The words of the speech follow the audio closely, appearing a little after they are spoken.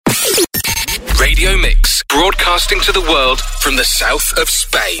Radio Mix, broadcasting to the world from the south of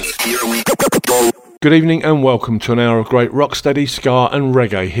Spain. Here we go. Good evening and welcome to an hour of great rocksteady, ska and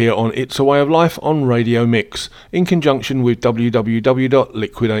reggae here on It's a Way of Life on Radio Mix, in conjunction with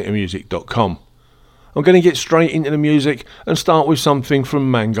www.liquidatormusic.com. I'm going to get straight into the music and start with something from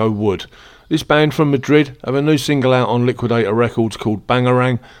Mango Wood. This band from Madrid have a new single out on Liquidator Records called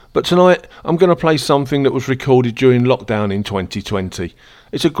Bangarang, but tonight I'm going to play something that was recorded during lockdown in 2020.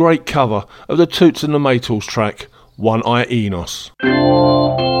 It's a great cover of the Toots and the Maytals track, One Eye Enos.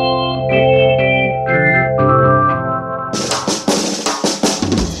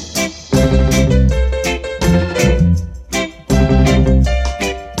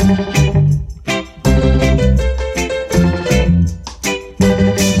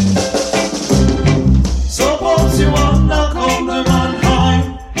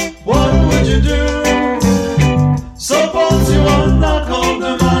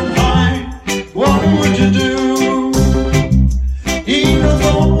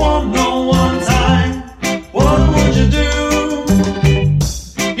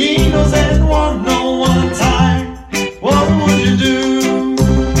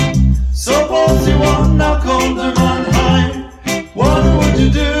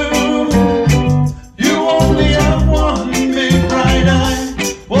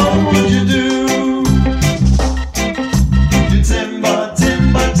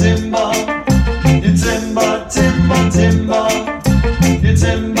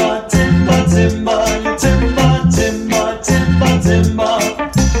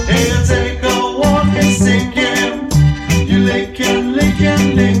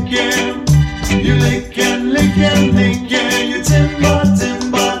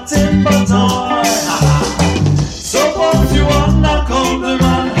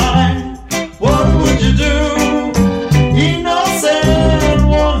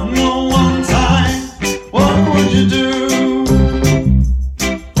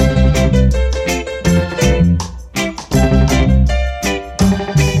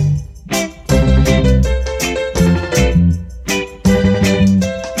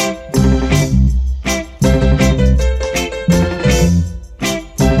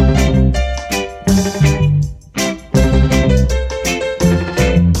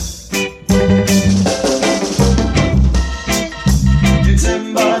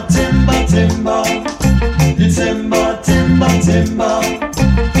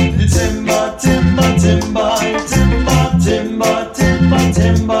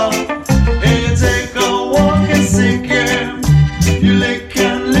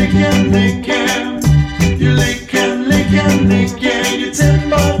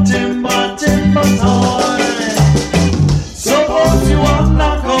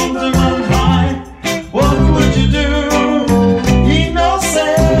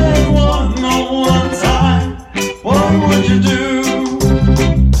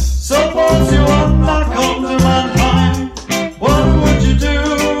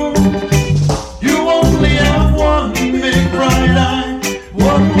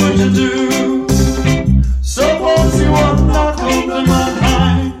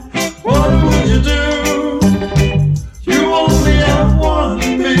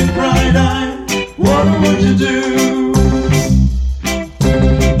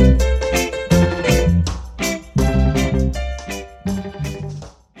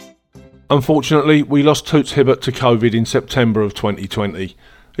 Unfortunately, we lost Toots Hibbert to COVID in September of 2020.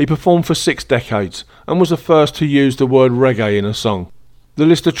 He performed for 6 decades and was the first to use the word reggae in a song. The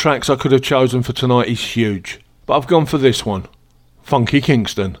list of tracks I could have chosen for tonight is huge, but I've gone for this one, Funky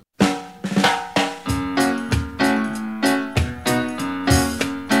Kingston.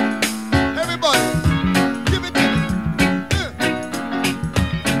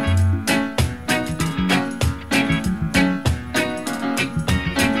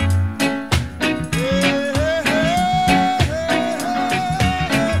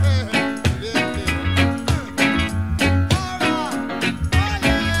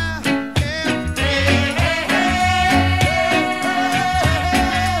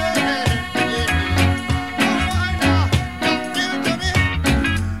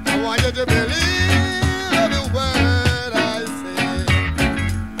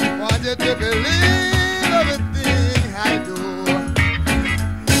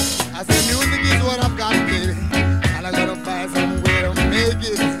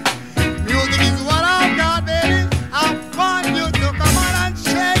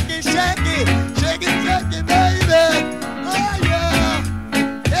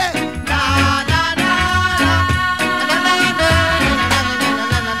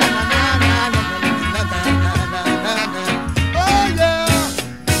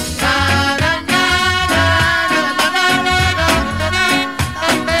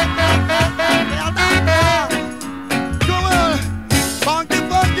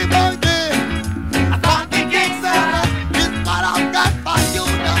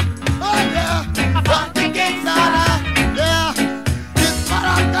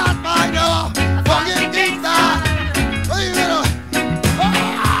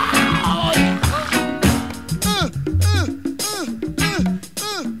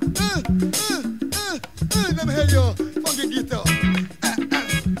 Let me hear your funky guitar.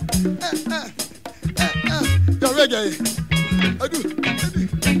 Your reggae. I do.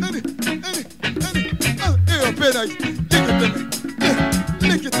 Hey, play nice.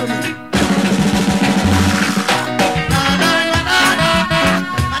 Lick it to me.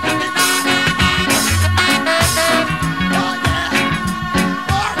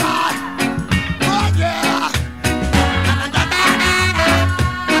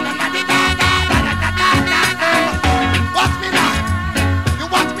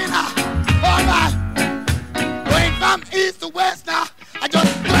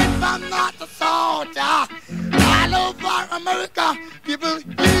 America, people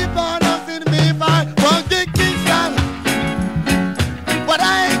keep on asking me for one gig Kingston, but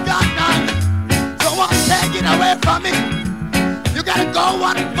I ain't got none. So won't take it away from me. You gotta go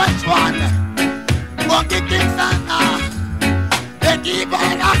on which one? One gig Kingston, they keep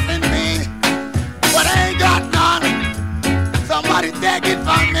on asking me, but I ain't got none. Somebody take it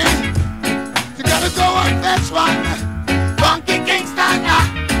from me. You gotta go on which one? Funky Kingston,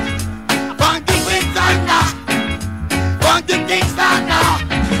 Funky Kingston. Funky Kingston now,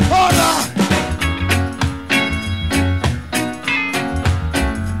 hold on.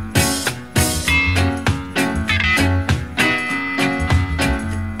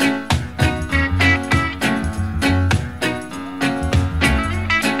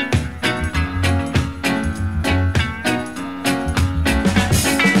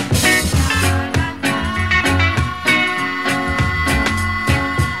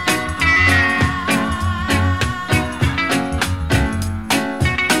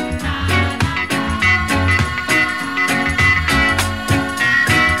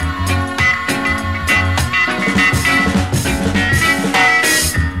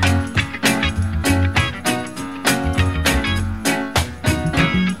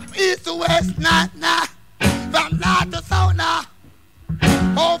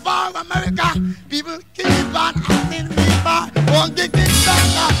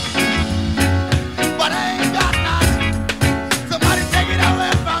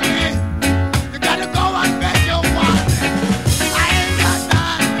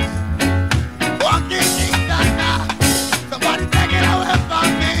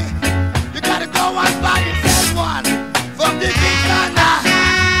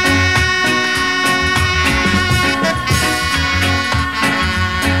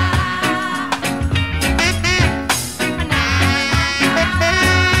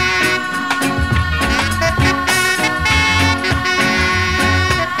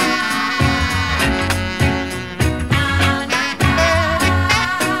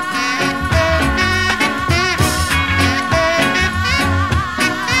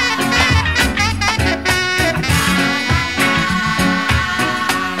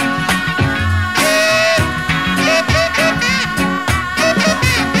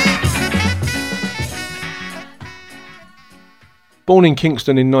 Born in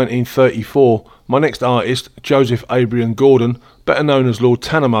Kingston in 1934, my next artist, Joseph Abrian Gordon, better known as Lord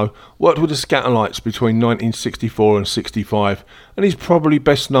Tanamo, worked with the Scatterlights between 1964 and 65, and he's probably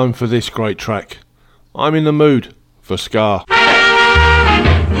best known for this great track. I'm in the mood for ska.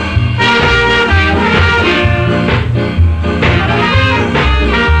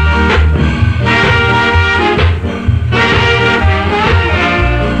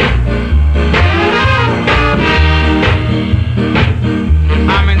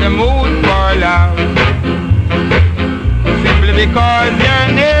 Because you're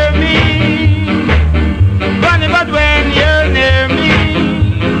near me, funny but when you're near me,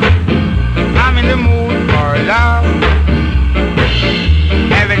 I'm in the mood for love.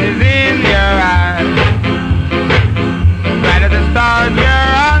 Heaven is in your eyes, right at the stars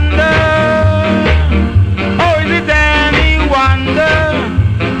you're under. Oh, is it any wonder?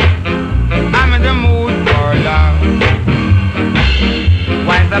 I'm in the mood for love.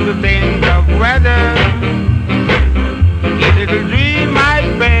 Why stop to think of weather? Little dream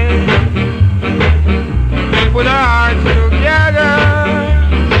I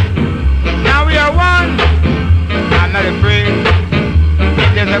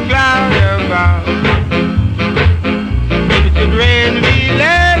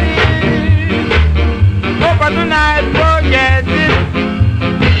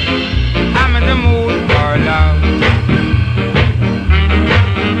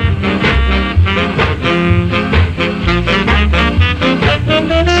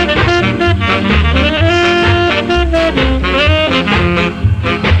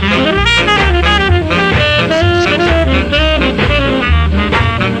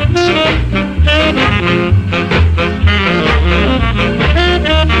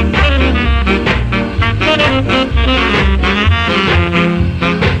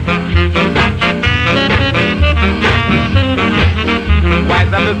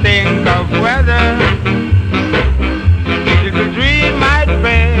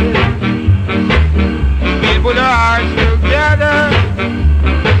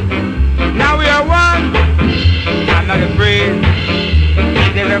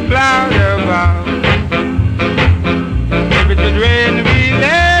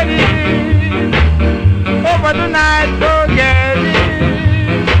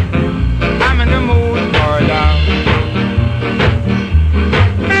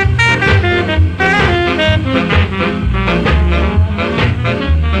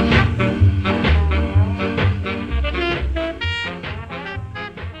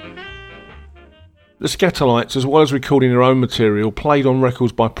The Scatterlights, as well as recording their own material, played on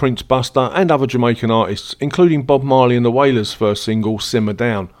records by Prince Buster and other Jamaican artists, including Bob Marley and the Wailers' first single, Simmer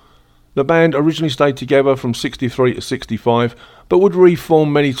Down. The band originally stayed together from 63 to 65, but would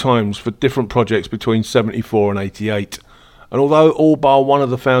reform many times for different projects between 74 and 88. And although all bar one of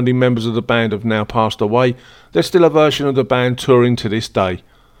the founding members of the band have now passed away, there's still a version of the band touring to this day.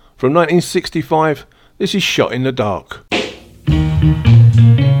 From 1965, this is Shot in the Dark.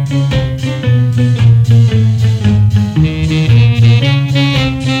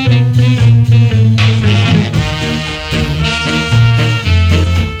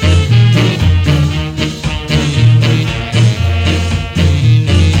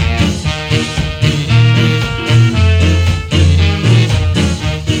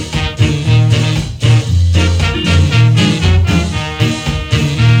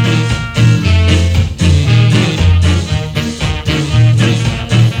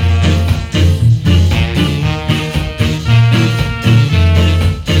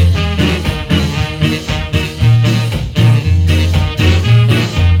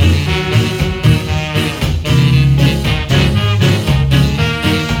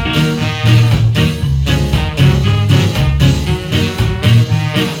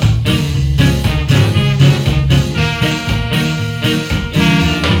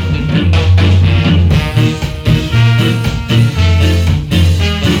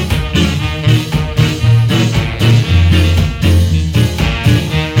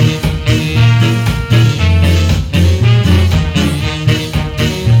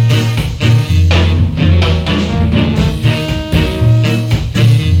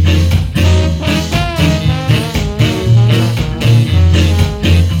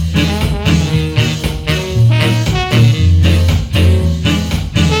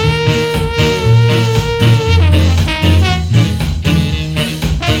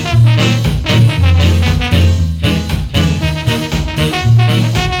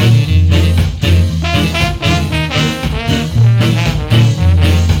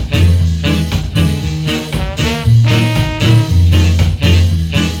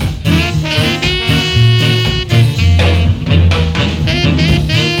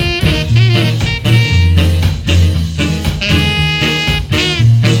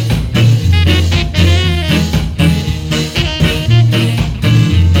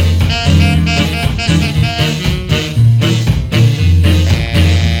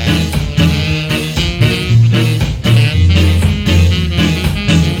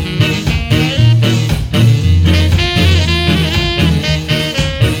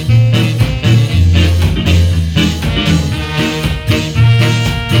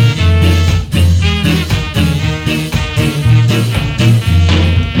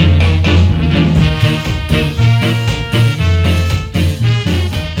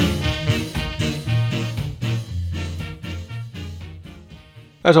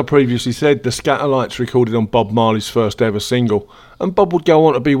 As I previously said, the Scatterlights recorded on Bob Marley's first ever single, and Bob would go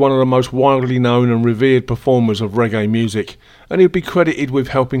on to be one of the most widely known and revered performers of reggae music, and he would be credited with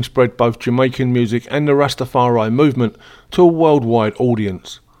helping spread both Jamaican music and the Rastafari movement to a worldwide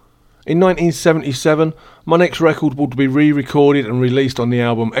audience. In 1977, My Next Record would be re-recorded and released on the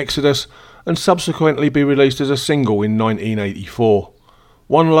album Exodus, and subsequently be released as a single in 1984.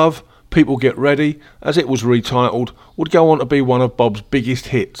 One Love, People Get Ready, as it was retitled, would go on to be one of Bob's biggest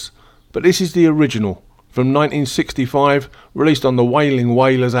hits, but this is the original, from 1965, released on the Wailing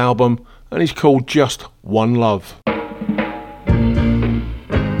Wailers album, and is called just One Love.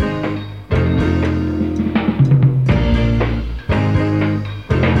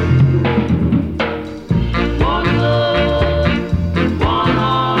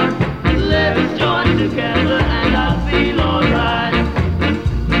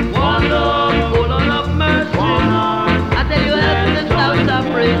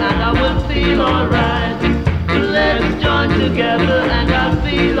 Together and I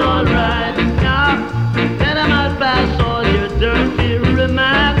feel alright. Now, let them out pass all your dirty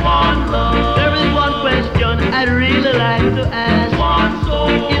remarks. One love. There is one question I'd really like to ask. One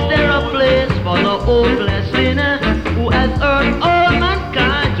soul. Is there a place for the hopeless sinner who has hurt all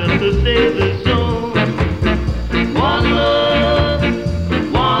mankind just to save his soul? One love,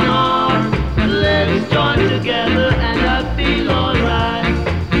 one heart. Let's join together and I feel alright.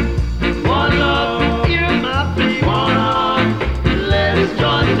 One love, hear my plea. One heart. Let's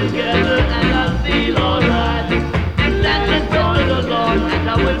join together and I'll feel alright. Let's just go to the Lord and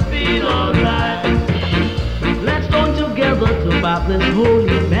I will feel alright. Let's join together to fight this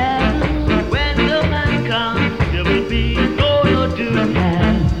holy battle. When the man comes, there will be no to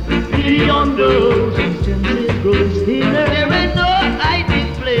have. Beyond those instances grows thinner. There ain't no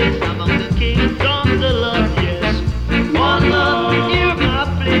hiding place among the kingdoms.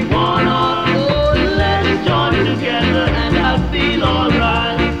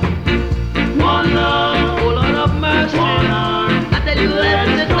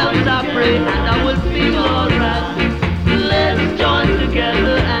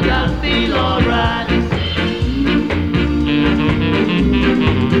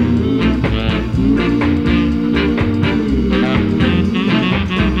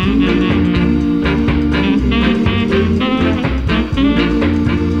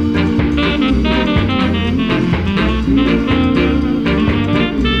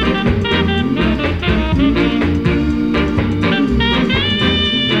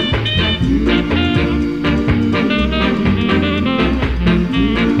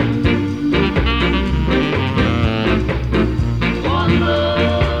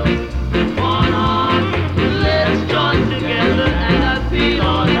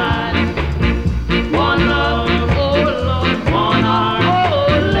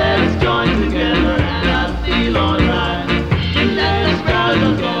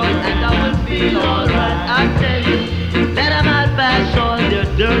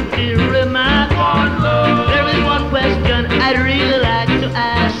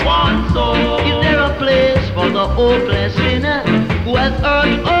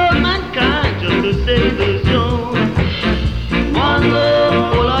 all mankind just to save the soul. One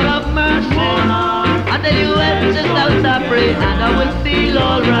love, oh Lord of mercy. I tell you when just out I pray and I will feel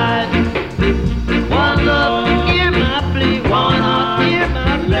alright. One love, hear my plea. One heart, hear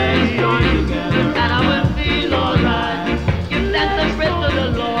my plea. And I will feel alright. Give thanks and praise to the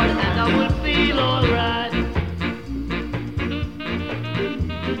Lord and I will feel alright.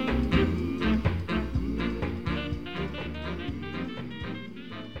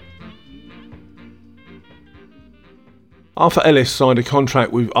 Arthur Ellis signed a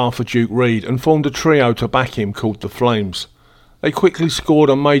contract with Arthur Duke Reid and formed a trio to back him called The Flames. They quickly scored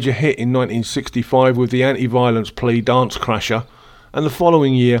a major hit in 1965 with the anti-violence plea Dance Crasher, and the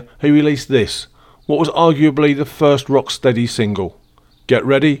following year he released this, what was arguably the first Rocksteady single. Get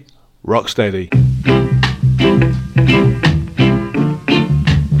ready, Rocksteady.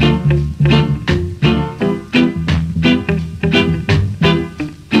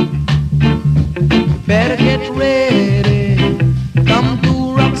 Better get ready, come to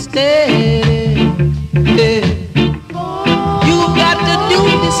Rocksteady. Yeah. You got to do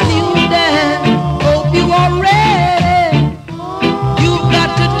this new dance. Hope you are ready. You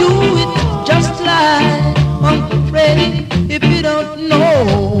got to do it just like Uncle Freddie. If you don't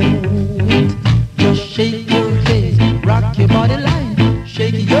know it, just shake your head, rock your body line,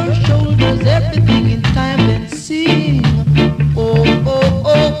 shake your shoulders, everything in time, then sing. Oh, oh,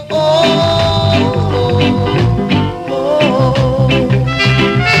 oh, oh.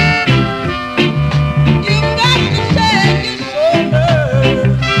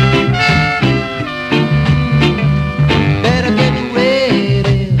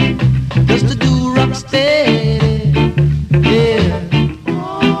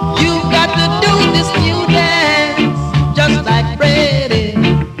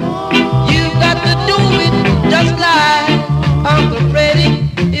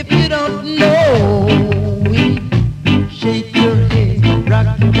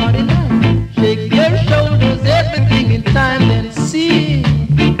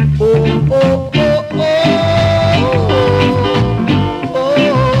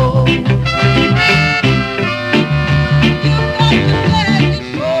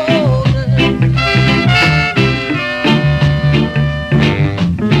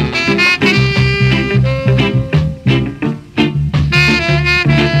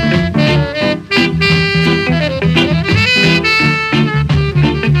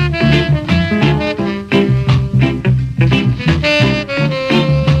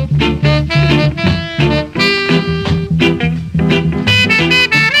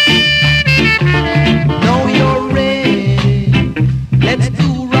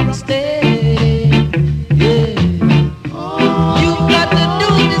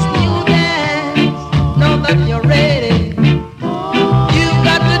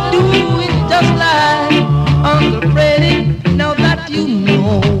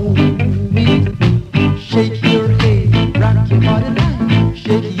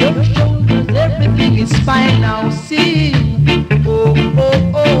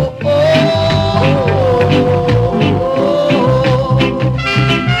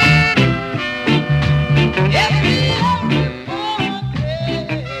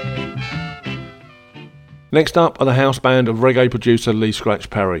 Next up are the house band of reggae producer Lee Scratch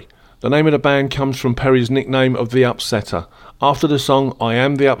Perry. The name of the band comes from Perry's nickname of The Upsetter, after the song I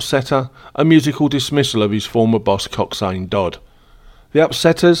Am the Upsetter, a musical dismissal of his former boss Coxswain Dodd. The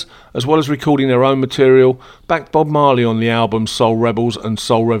Upsetters, as well as recording their own material, backed Bob Marley on the albums Soul Rebels and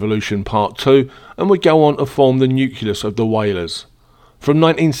Soul Revolution Part 2 and would go on to form the nucleus of the Wailers. From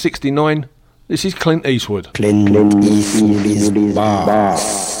 1969, this is Clint Eastwood. Clint Eastwood is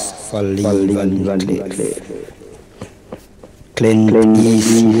boss for leaving Clint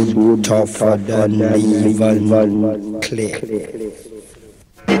Eastwood tougher than leaving Cliff.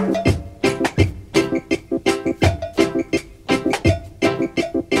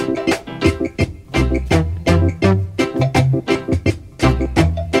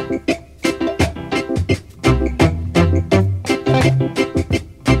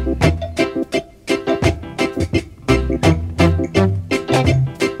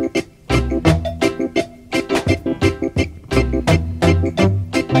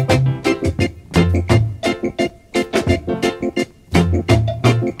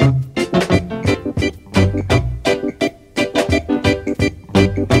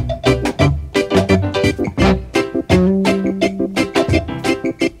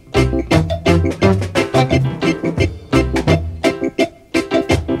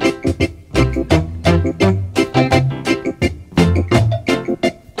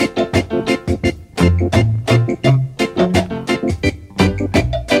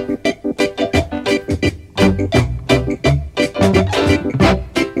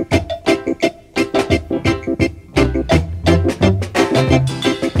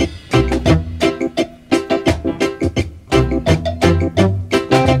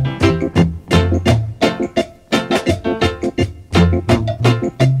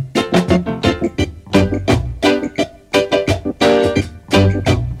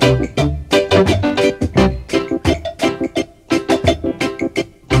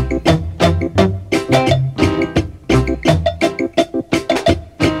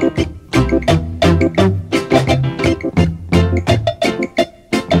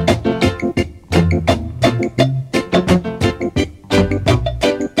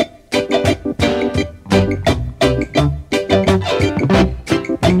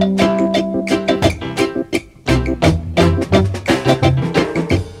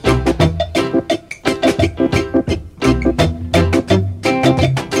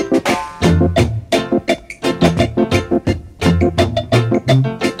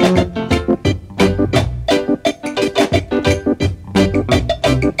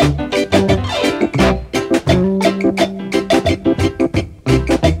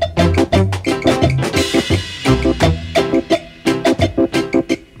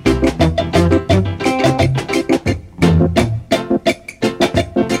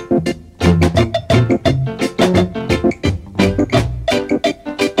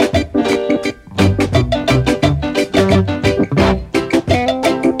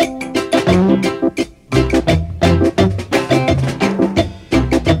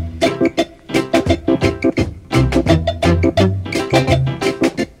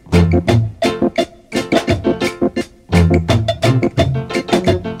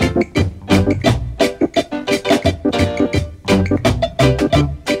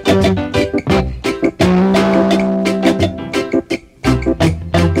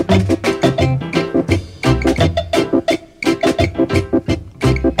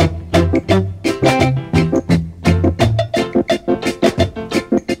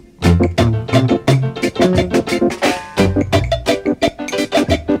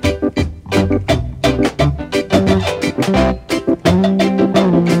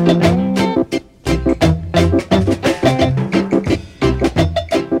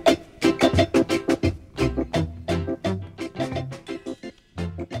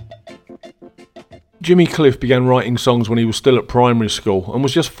 Jimmy Cliff began writing songs when he was still at primary school and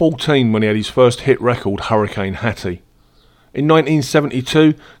was just 14 when he had his first hit record, Hurricane Hattie. In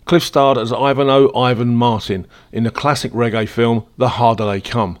 1972, Cliff starred as Ivan Martin in the classic reggae film The Harder They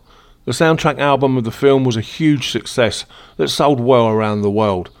Come. The soundtrack album of the film was a huge success that sold well around the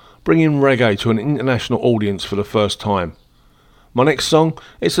world, bringing reggae to an international audience for the first time. My next song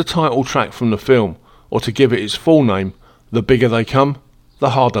is the title track from the film, or to give it its full name, The Bigger They Come,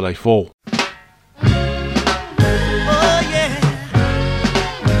 The Harder They Fall.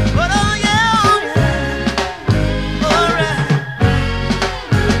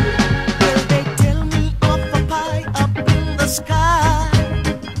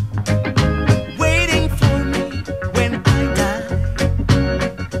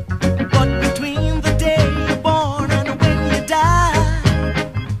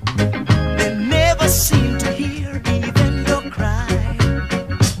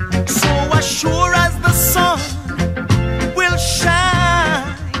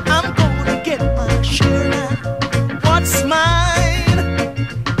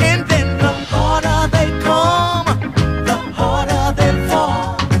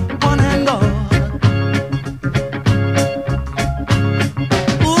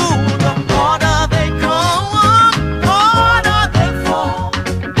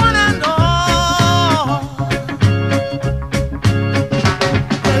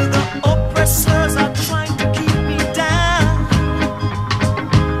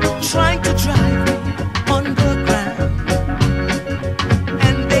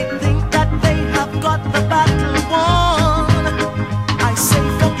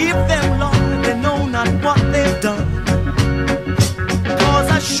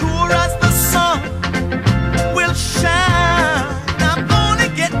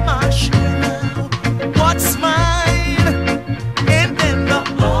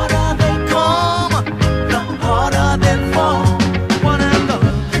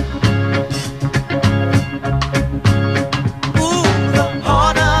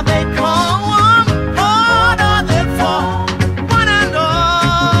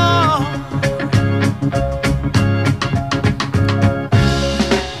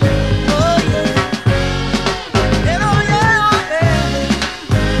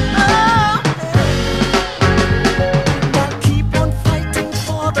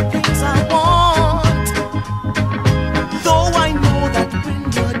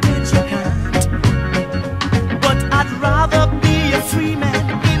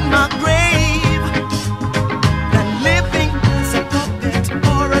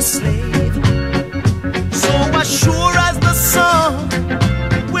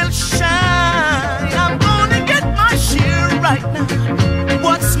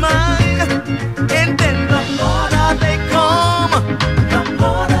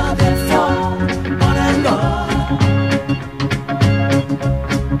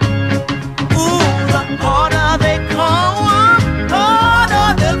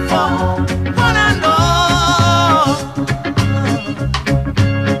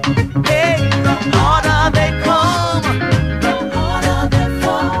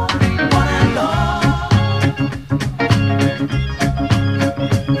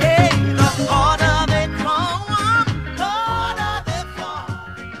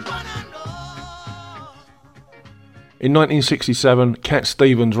 In 1967, Cat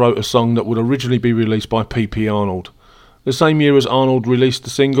Stevens wrote a song that would originally be released by P.P. Arnold. The same year as Arnold released the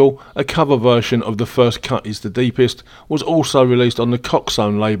single, a cover version of The First Cut Is the Deepest was also released on the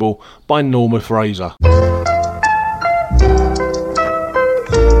Coxsone label by Norma Fraser.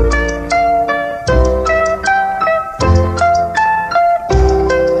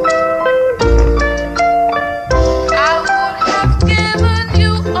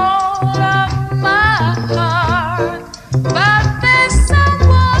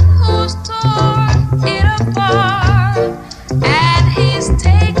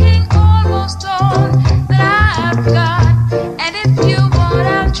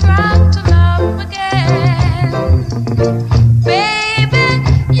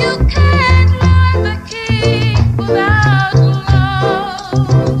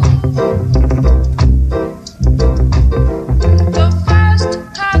 The first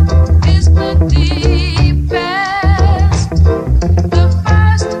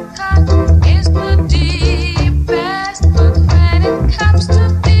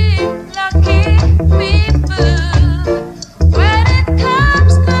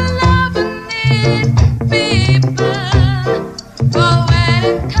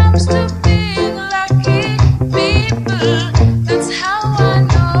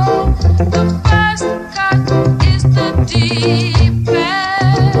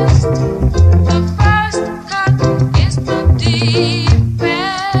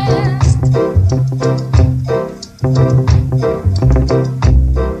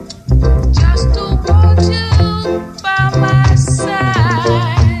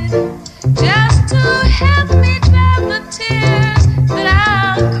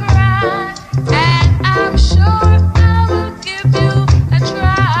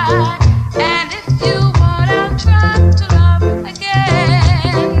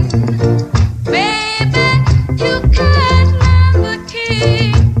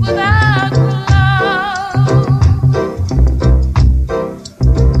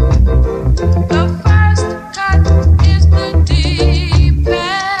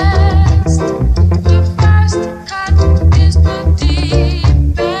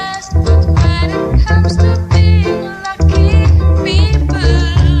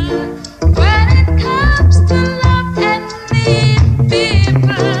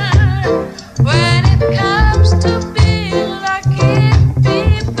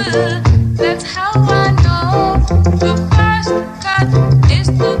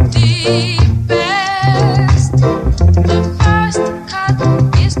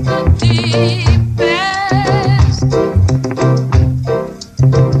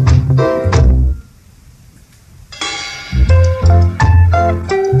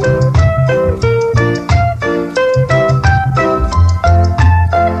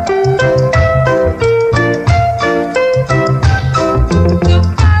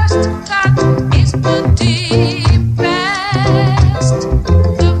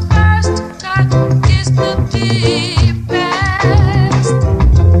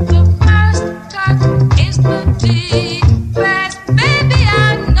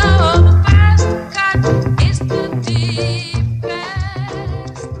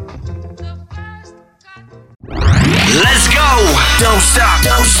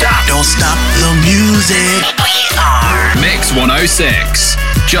Don't stop the music. We are Mix 106.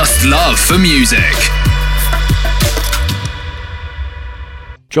 Just love for music.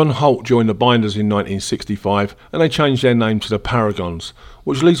 John Holt joined the Binders in 1965 and they changed their name to the Paragons,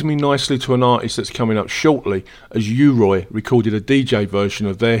 which leads me nicely to an artist that's coming up shortly, as U-Roy recorded a DJ version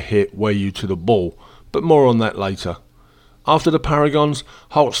of their hit Way You to the Ball, but more on that later. After the Paragons,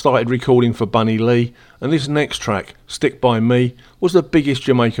 Holt started recording for Bunny Lee, and this next track, Stick By Me, was the biggest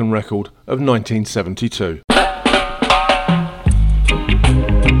Jamaican record of 1972.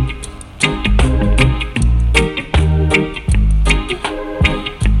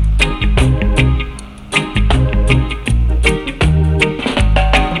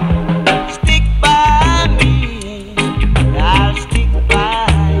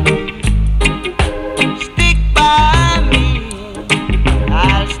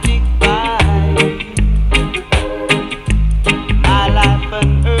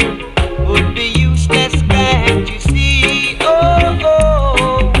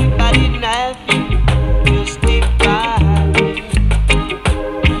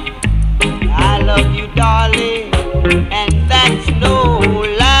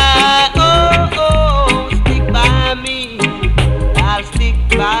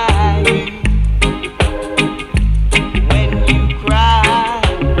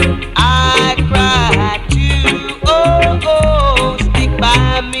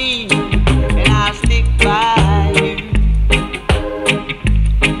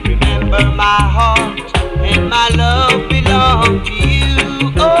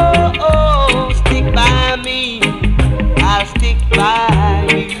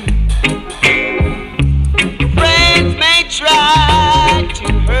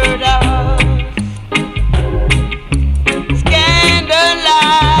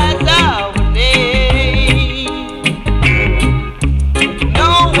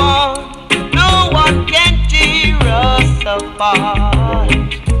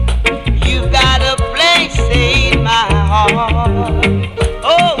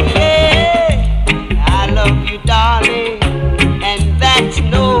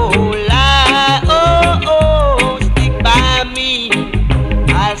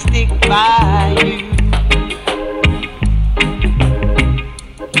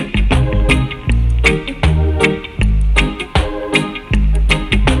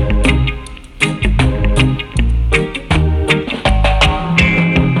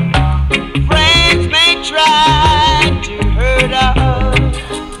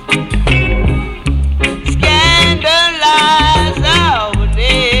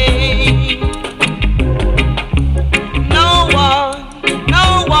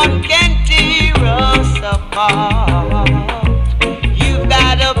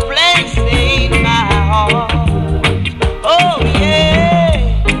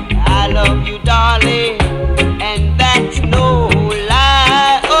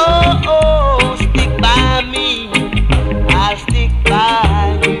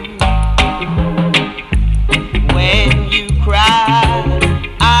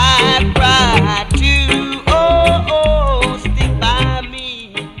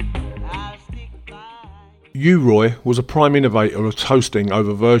 U-Roy was a prime innovator of toasting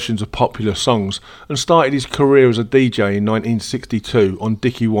over versions of popular songs and started his career as a DJ in 1962 on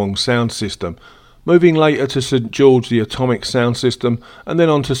Dickie Wong's sound system, moving later to St George the Atomic sound system and then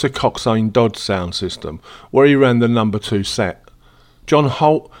on to Sir Coxswain Dodd's sound system, where he ran the number 2 set. John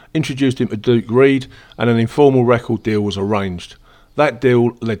Holt introduced him to Duke Reid and an informal record deal was arranged. That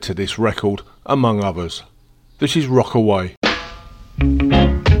deal led to this record, among others. This is Rock Away.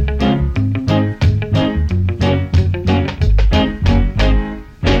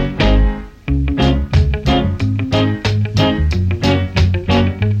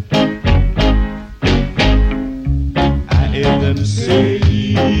 Say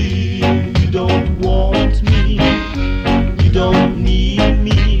you don't want me, you don't need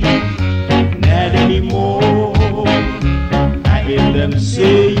me, not anymore. I hear them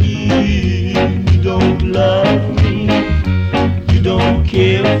say you don't love me, you don't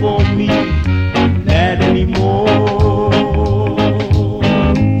care for me, not anymore.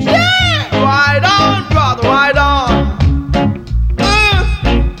 Yeah, right on, brother, right on.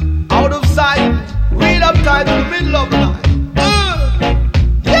 Out of sight, real uptight in the middle of the night.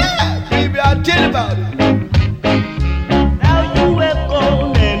 Tell about it. Now you have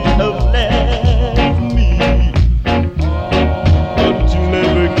gone and have left me, but you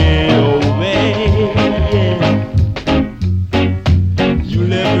never get away. You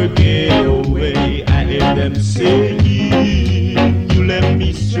never get away. I hear them saying you left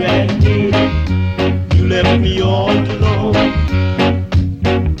me stranded, you left me all alone.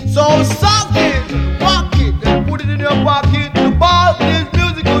 So suck it, walk it, and put it in your pocket. The ball is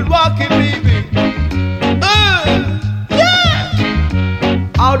music, good rock it, baby.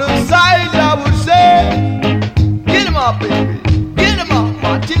 Out of sight, I would say, get him up, baby, get him up,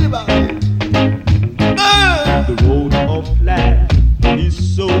 I'll tell you about it. The road of life is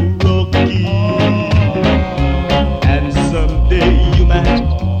so rocky, and someday you might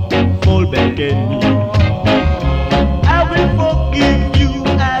fall back at me. I will forgive you,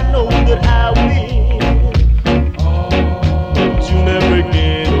 I know that I will, but you never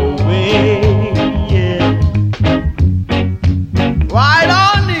get away. Right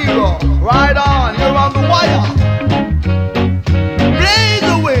on, you're on the wire. Blaze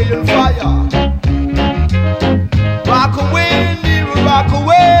away your fire. Rock away, Nero, rock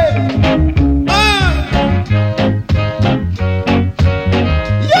away.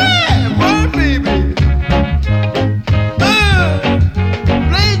 Yeah, burn, baby.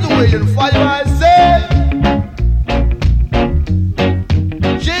 Blaze away your fire, I say.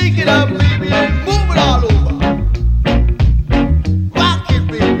 Shake it up, baby, and move it all over.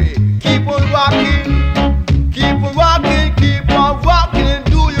 Keep on rocking and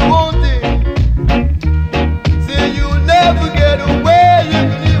do your own thing. Say you'll never get away, you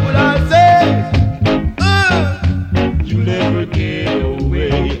can hear what I say. You never get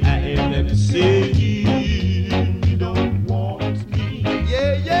away, I ain't never say you don't want me.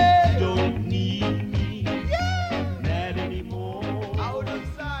 Yeah, you don't need me, not anymore. Out of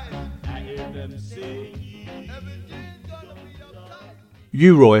sight, I hear them say everything's gonna be uptight.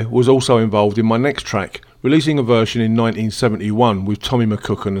 U-Roy was also involved in my next track, releasing a version in 1971 with Tommy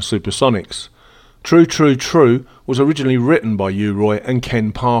McCook and the Supersonics. True True True was originally written by U-Roy and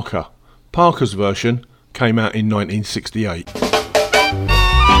Ken Parker. Parker's version came out in 1968.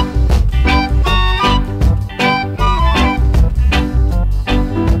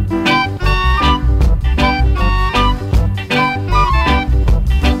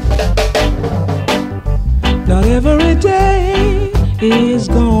 Not every day is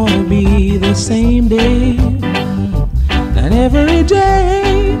gonna be the same day. Not every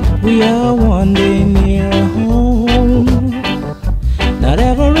day we are one day near home. Not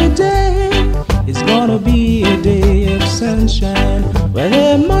every day is gonna be a day of sunshine, where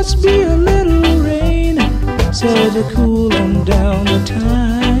there must be a little rain, so to cool them down the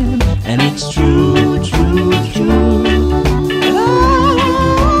time. And it's true, true, true.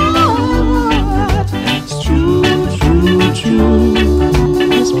 It's true, true, true.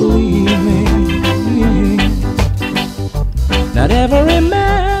 Just believe me. Not every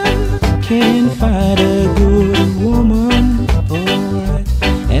man can find a good woman, alright.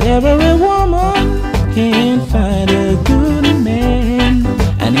 And every woman can find a good man.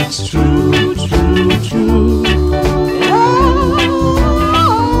 And it's true, true, true.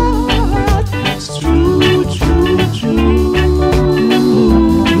 It's true, true, true.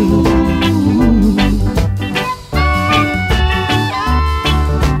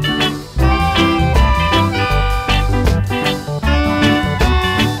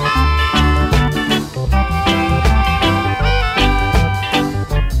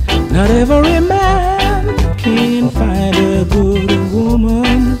 Not every man can find a good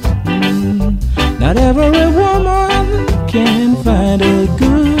woman. Not every woman can find a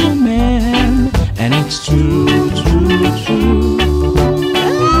good man, and it's true, true, true.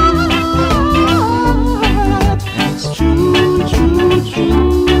 And it's true, true,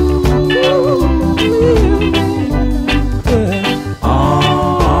 true.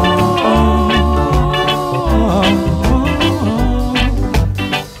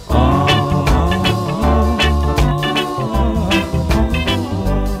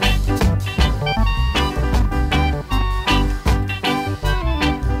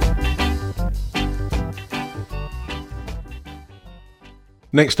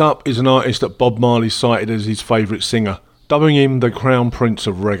 Next up is an artist that Bob Marley cited as his favourite singer, dubbing him the Crown Prince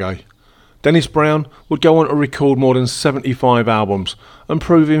of Reggae. Dennis Brown would go on to record more than 75 albums and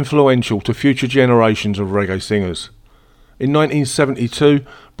prove influential to future generations of reggae singers. In 1972,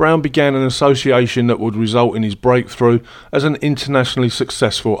 Brown began an association that would result in his breakthrough as an internationally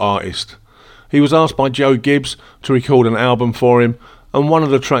successful artist. He was asked by Joe Gibbs to record an album for him, and one of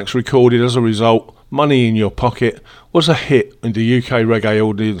the tracks recorded as a result, Money in Your Pocket, was a hit in the UK reggae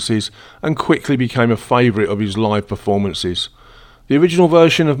audiences and quickly became a favourite of his live performances. The original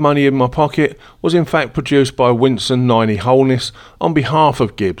version of Money in My Pocket was in fact produced by Winston Niney Holness on behalf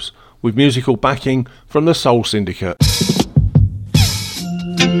of Gibbs, with musical backing from the Soul Syndicate.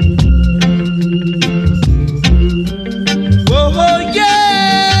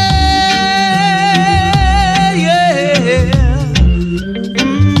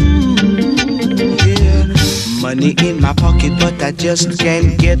 Money in my pocket, but I just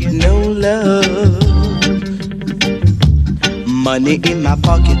can't get no love. Money in my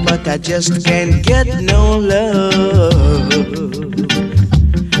pocket, but I just can't get no love.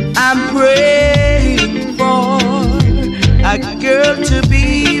 I'm praying for a girl to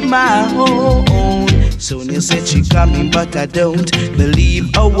be my own. Sonia said she coming, but I don't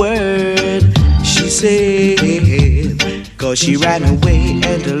believe a word she said, 'cause she ran away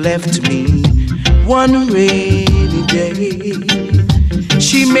and left me one rainy day.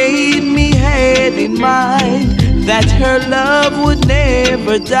 She made me had in mind that her love would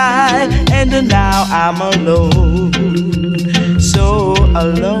never die, and now I'm alone, so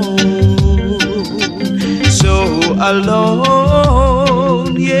alone, so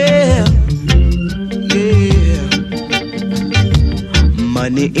alone, yeah, yeah.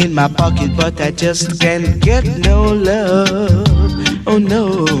 Money in my pocket, but I just can't get no love, oh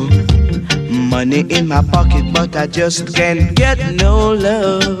no. Money in my pocket, but I just can't get no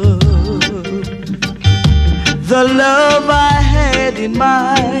love. The love I had in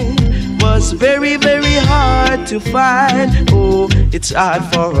mind was very, very hard to find. Oh, it's hard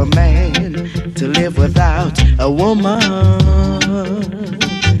for a man to live without a woman,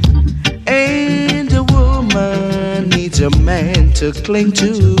 and a woman needs a man to cling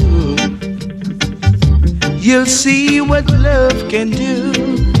to. You'll see what love can do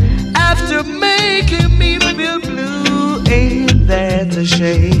after making me feel blue. Ain't that a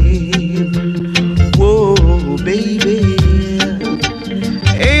shame? Whoa, baby,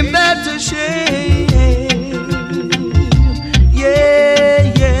 ain't that a shame? Yeah,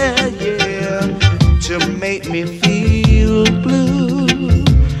 yeah, yeah, to make me feel blue.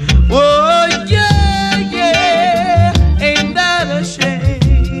 Whoa, yeah, yeah, ain't that a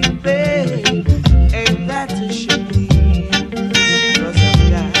shame, babe? Ain't that a shame?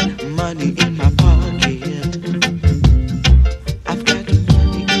 Money in my pocket, I've got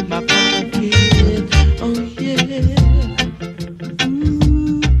money in my pocket, oh yeah.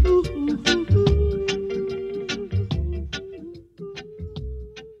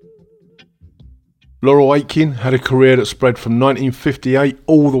 Laurel Aitken had a career that spread from 1958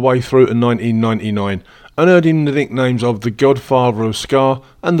 all the way through to 1999 and earned him the nicknames of the Godfather of Ska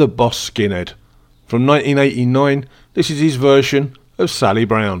and the Boss Skinhead. From 1989, this is his version of Sally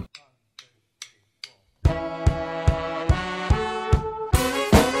Brown.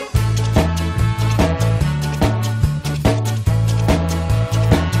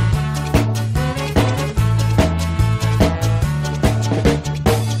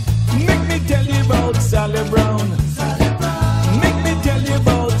 Sally Brown. Make me tell you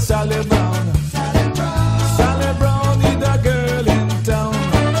about Sally Brown. Sally Brown is a girl in town.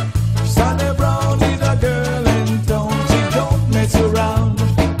 Sally Brown is a girl in town. She don't mess around.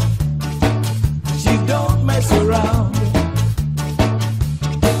 She don't mess around.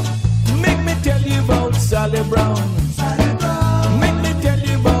 Make me tell you about Sally Brown. Make me tell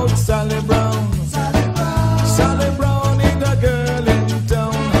you about Sally Brown. Sally Brown is a girl in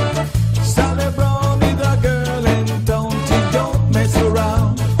town. Sally Brown.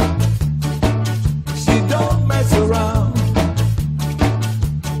 She don't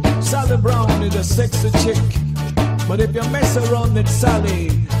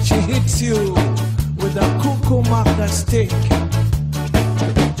she hits you with a cuckoo stick.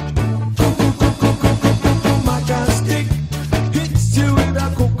 Cuckoo stick hits you with a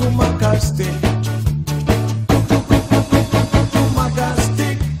cuckoo stick. Cuckoo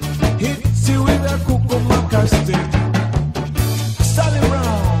stick hits you with a cuckoo stick. Sally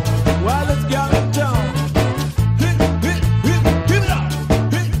Brown, wildest girl in town. Give it up.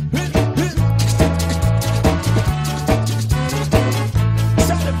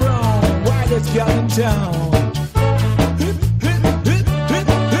 Sally Brown, wildest girl in town.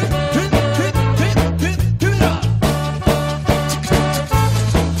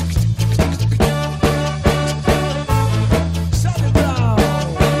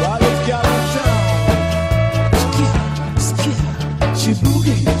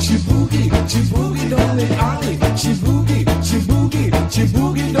 She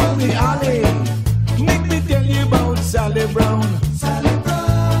boogie down the alley. Make me tell you about Sally Brown. Sally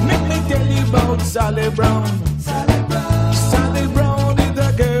Brown. Make me tell you about Sally Brown. Sally Brown. Sally Brown is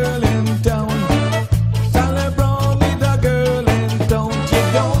a girl in town. Sally Brown is a girl in town. She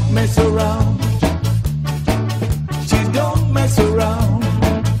don't mess around. She don't mess around.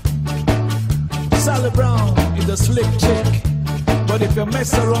 Sally Brown is a slick chick, but if you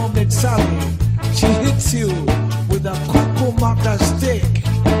mess around with Sally, she hits you with a cuckoo marker stick.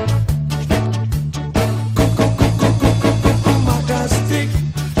 Cuckoo marker stick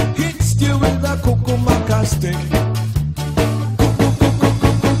hits you with a cuckoo marker stick.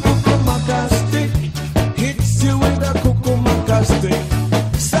 Cuckoo marker stick hits you with a cuckoo marker stick.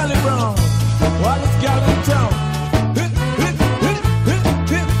 Sally Brown, wildest girl in town.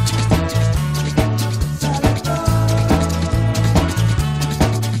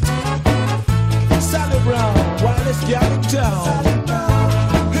 Sally Brown, wildest girl in town.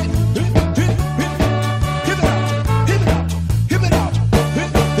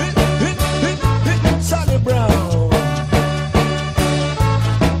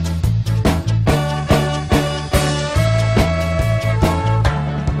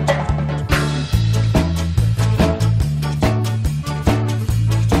 Brown.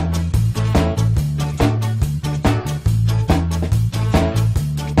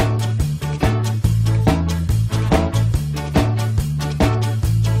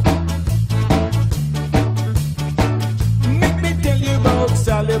 Make me tell you about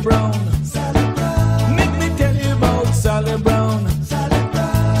Sally Brown. Sally Brown. Make me tell you about Sally Brown. Sally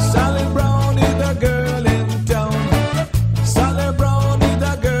Brown. Sally Brown is a girl in town. Sally Brown is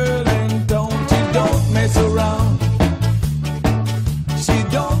a girl in town. She don't mess around. She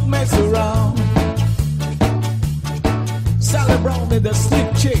don't mess around. Sally Brown is a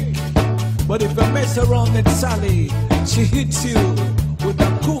slick chick, but if you mess around with Sally, she hits you with a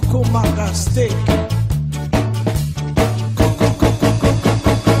cuckoo marker stick.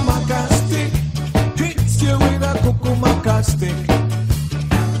 Stick.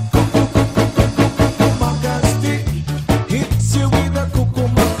 Cuckoo stick hits you with a cuckoo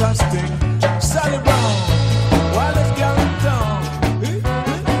stick. Sally Brown, wildest girl in town.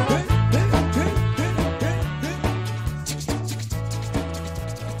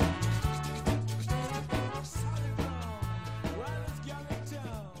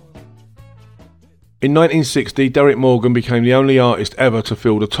 In 1960, Derek Morgan became the only artist ever to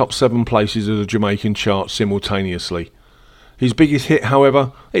fill the top 7 places of the Jamaican chart simultaneously. His biggest hit,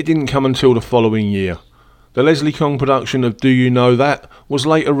 however, it didn't come until the following year. The Leslie Kong production of Do You Know That was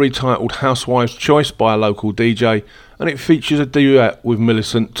later retitled Housewife's Choice by a local DJ, and it features a duet with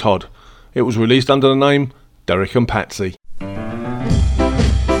Millicent Todd. It was released under the name Derek and Patsy.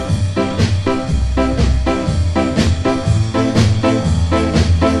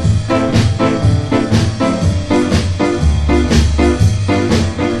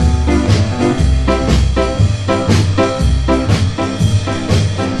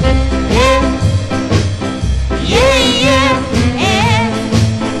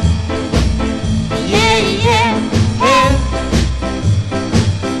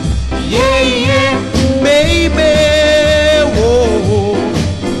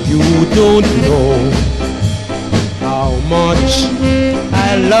 Don't know how much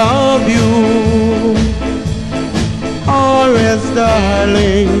I love you, or else,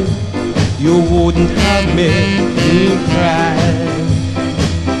 darling, you wouldn't have made me cry.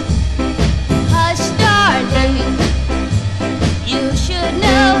 Hush, darling, you should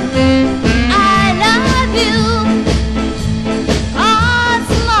know I love you. 'Cause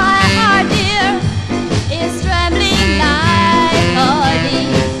my heart, dear, is trembling like a leaf.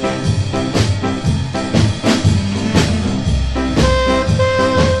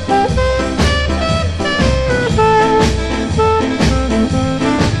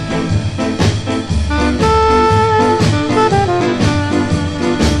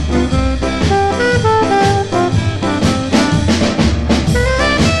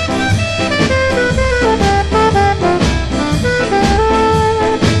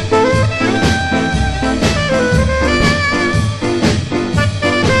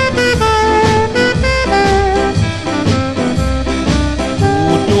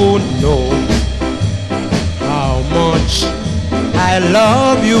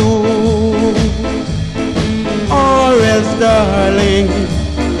 love you, or else, darling,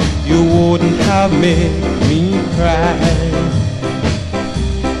 you wouldn't have made me cry.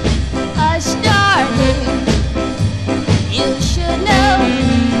 Hush, darling, you should know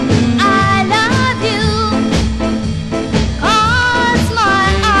I love you, 'cause my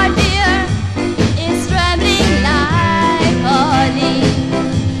heart, dear, is trembling like honey.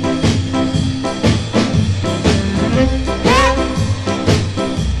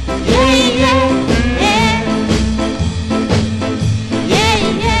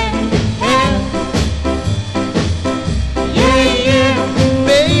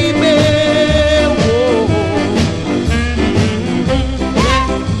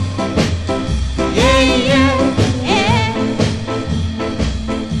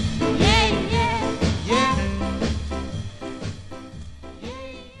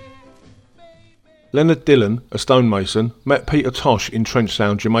 Leonard Dillon, a stonemason, met Peter Tosh in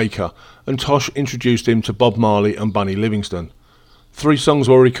Trenchtown, Jamaica, and Tosh introduced him to Bob Marley and Bunny Livingston. 3 songs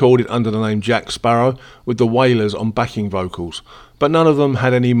were recorded under the name Jack Sparrow, with the Wailers on backing vocals, but none of them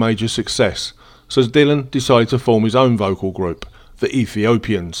had any major success, so Dillon decided to form his own vocal group, the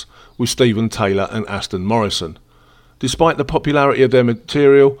Ethiopians, with Stephen Taylor and Aston Morrison. Despite the popularity of their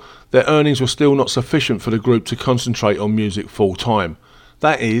material, their earnings were still not sufficient for the group to concentrate on music full time.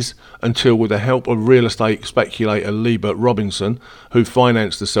 That is, until with the help of real estate speculator Liebert Robinson, who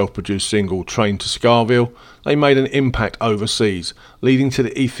financed the self-produced single Train to Scarville, they made an impact overseas, leading to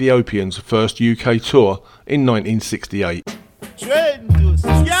the Ethiopians' first UK tour in 1968. Train to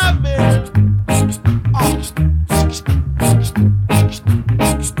Scarville.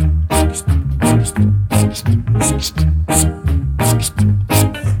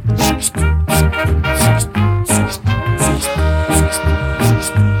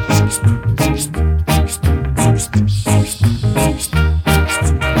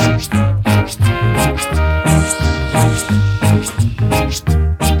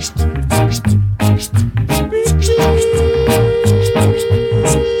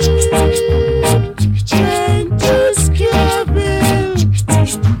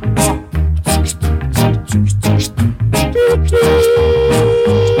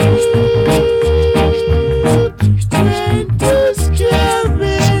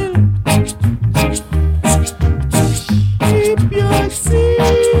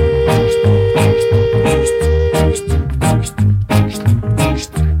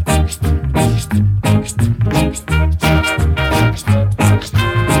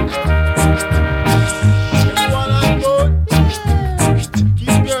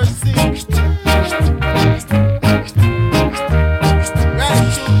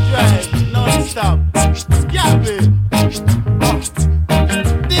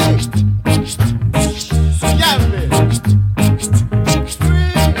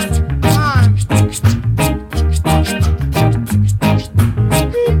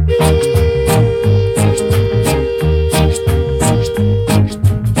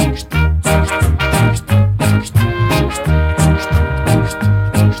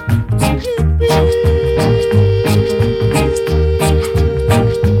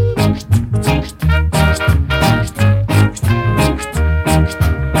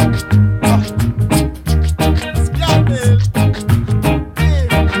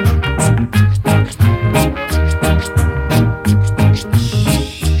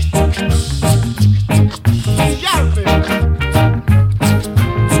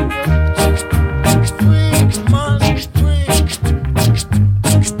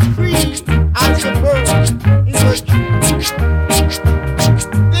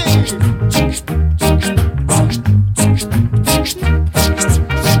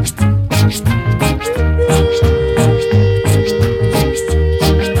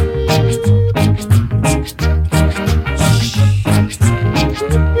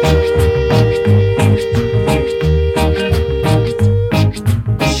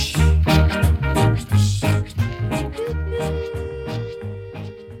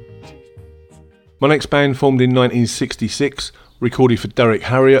 My next band, formed in 1966, recorded for Derek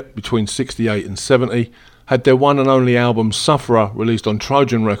Harriott between 68 and 70, had their one and only album Sufferer released on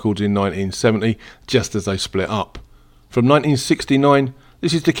Trojan Records in 1970, just as they split up. From 1969,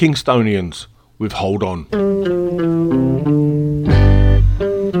 this is the Kingstonians with Hold On.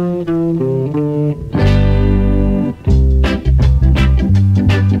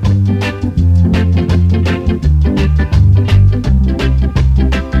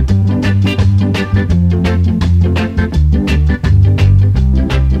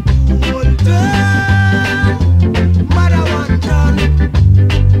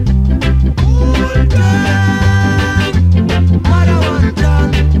 Mother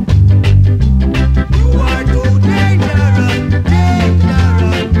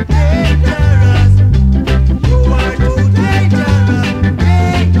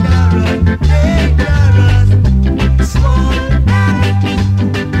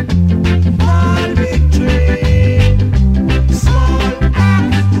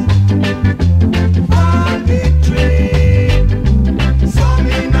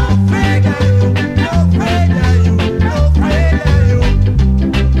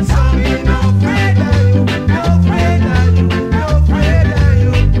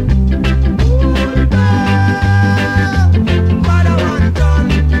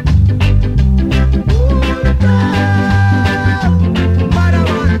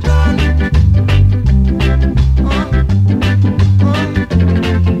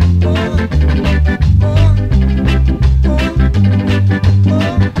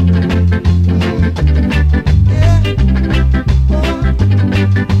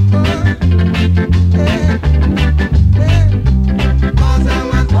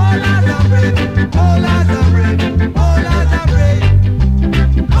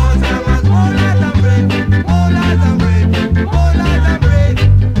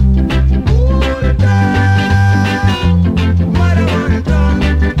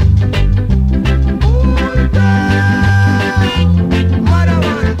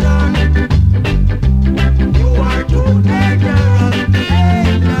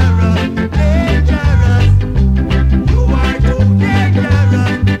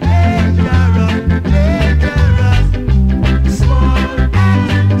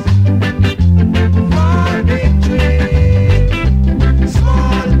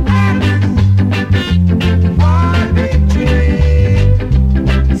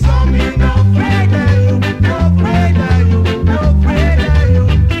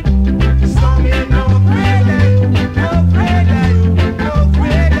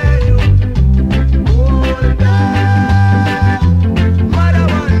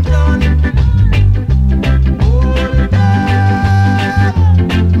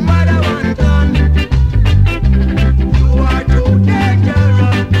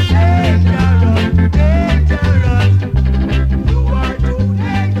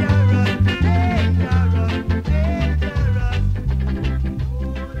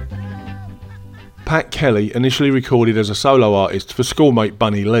Kelly initially recorded as a solo artist for schoolmate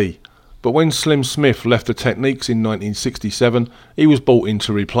Bunny Lee, but when Slim Smith left the Techniques in 1967, he was brought in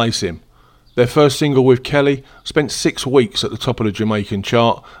to replace him. Their first single with Kelly spent 6 weeks at the top of the Jamaican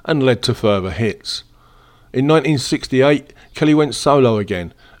chart and led to further hits. In 1968, Kelly went solo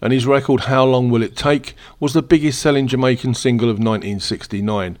again, and his record How Long Will It Take was the biggest selling Jamaican single of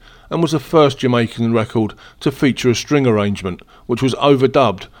 1969, and was the first Jamaican record to feature a string arrangement, which was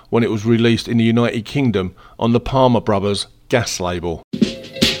overdubbed when it was released in the United Kingdom on the Palmer Brothers Gas label.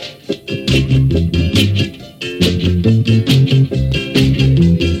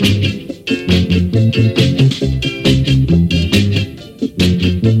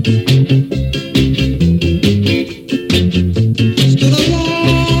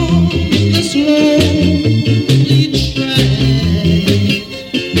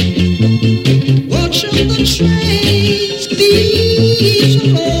 Trains beat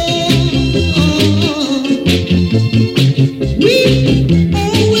along. Weep,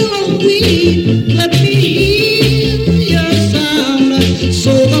 oh willow, weep, let me hear your sound,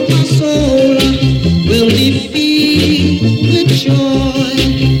 so that my soul will be filled with joy,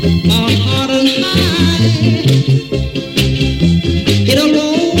 my heart and high. It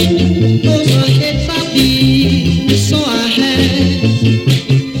alone knows the hits I beat, so I have.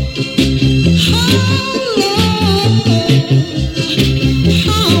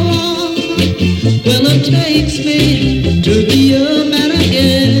 Well, it takes me to be a man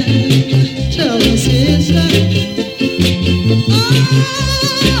again. Tell me, sister.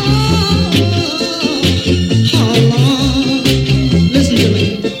 How long? Listen to me.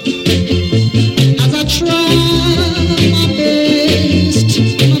 As I try my best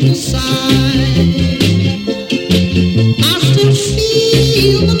not to sigh, I still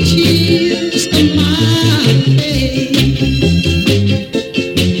feel the tears in my face.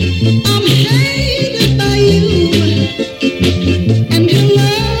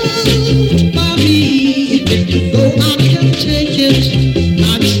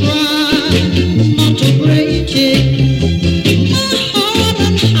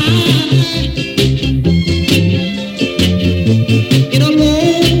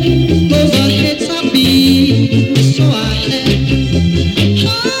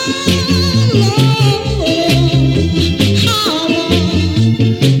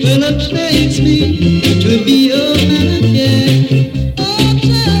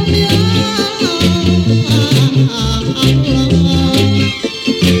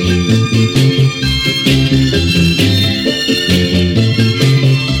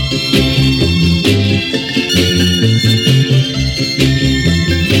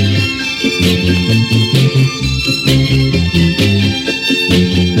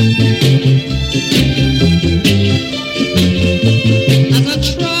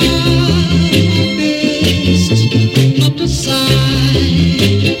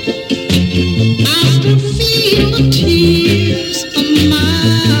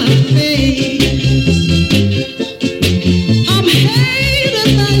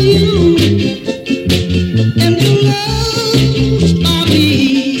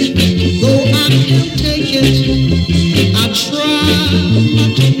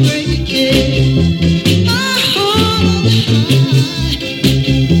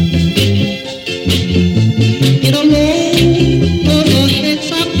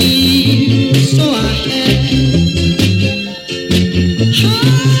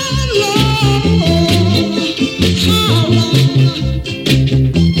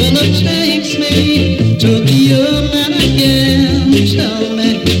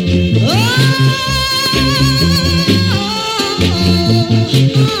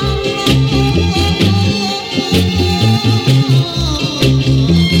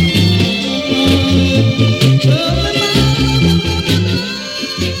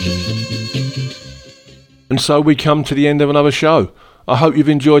 And so we come to the end of another show. I hope you've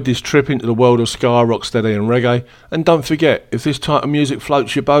enjoyed this trip into the world of ska, rocksteady and reggae. And don't forget, if this type of music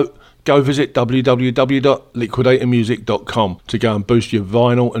floats your boat, go visit www.liquidatormusic.com to go and boost your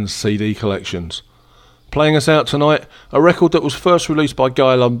vinyl and CD collections. Playing us out tonight, a record that was first released by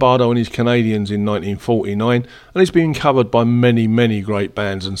Guy Lombardo and his Canadians in 1949 and has been covered by many, many great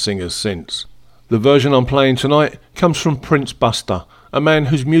bands and singers since. The version I'm playing tonight comes from Prince Buster, a man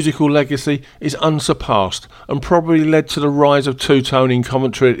whose musical legacy is unsurpassed and probably led to the rise of two-tone in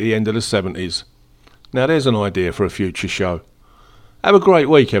Coventry at the end of the 70s. Now there's an idea for a future show. Have a great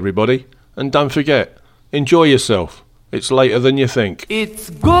week, everybody, and don't forget, enjoy yourself. It's later than you think. It's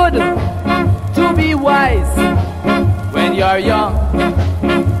good to be wise when you're young,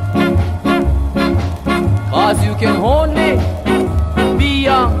 'cause you can only be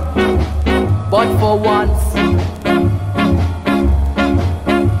young but for once,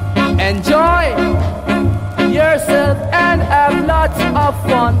 enjoy yourself and have lots of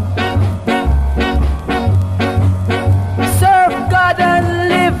fun. Serve God and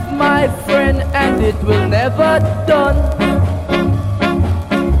live, my friend, and it will never done.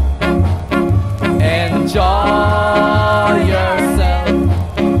 Enjoy yourself,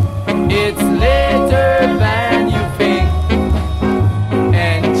 it's later than you think.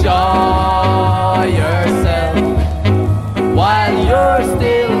 Enjoy yourself while you're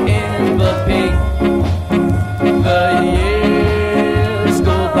still in the pink. The years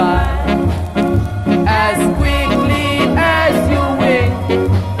go by as quickly as you wink.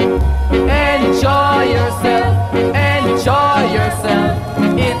 Enjoy yourself, enjoy yourself,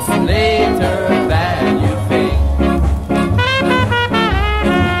 it's later than you think.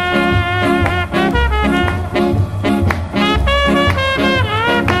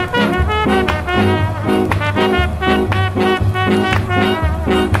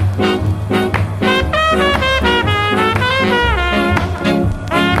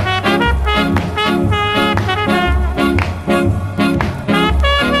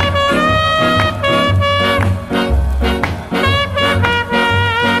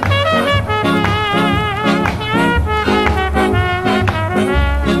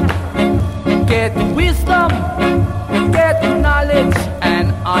 Get wisdom, get knowledge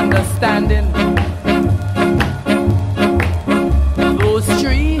and understanding. Those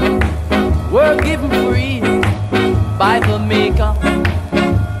three were given free